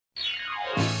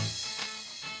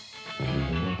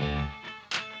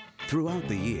Throughout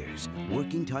the years,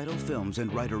 working title films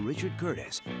and writer Richard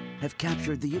Curtis have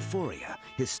captured the euphoria,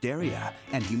 hysteria,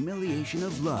 and humiliation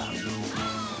of love.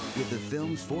 With the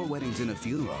films Four Weddings and a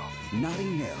Funeral,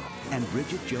 Notting Hill, and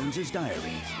Bridget Jones's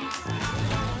Diary.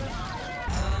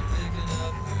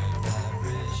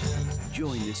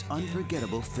 Join this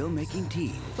unforgettable filmmaking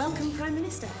team. Welcome, Prime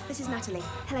Minister. This is Natalie.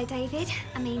 Hello, David.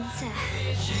 I mean, sir.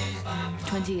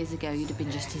 20 years ago, you'd have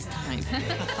been just his type.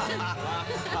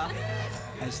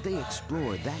 As they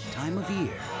explore that time of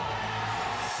year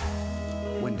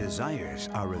when desires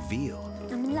are revealed.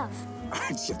 I'm in love.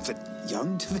 Aren't you a bit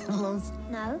young to be in love?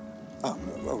 No.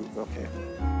 Oh, okay.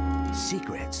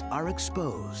 Secrets are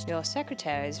exposed. Your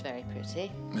secretary is very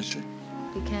pretty. Is she?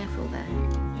 Be careful there.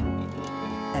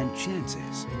 And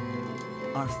chances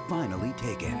are finally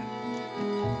taken.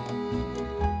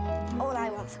 All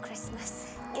I want for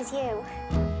Christmas is you.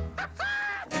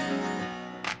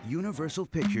 Universal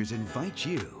Pictures invites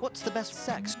you. What's the best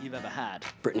sex you've ever had?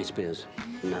 Britney Spears.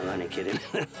 No, only kidding.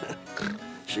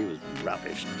 She was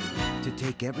rubbish. To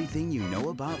take everything you know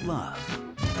about love.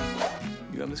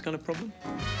 You have this kind of problem?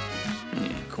 Yeah,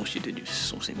 of course you did, you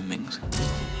saucy minx.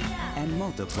 And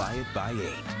multiply it by 8.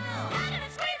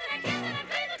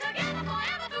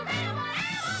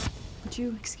 Would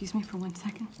you excuse me for 1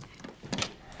 second?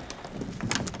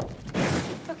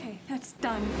 Okay, that's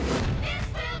done.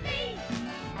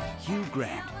 Hugh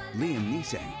Grant, Liam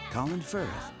Neeson, Colin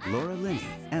Firth, Laura Linney,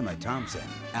 Emma Thompson,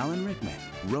 Alan Rickman,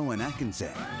 Rowan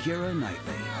Atkinson, Keira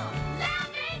Knightley.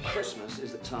 Christmas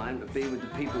is the time to be with the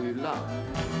people you love.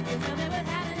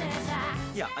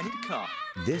 Yeah, I need a car.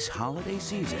 This holiday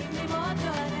season,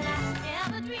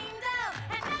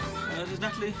 Does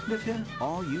Natalie live here?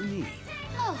 all you need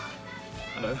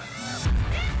Hello.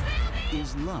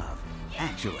 is love,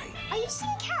 actually. Are you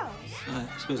singing carols? I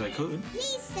suppose I could.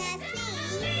 Please, sir,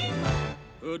 please.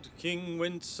 Good King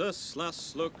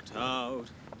Wenceslas looked out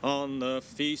on the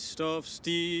feast of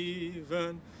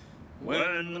Stephen,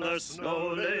 when the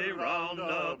snow lay round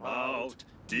about,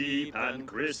 deep and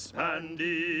crisp and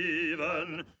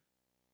even.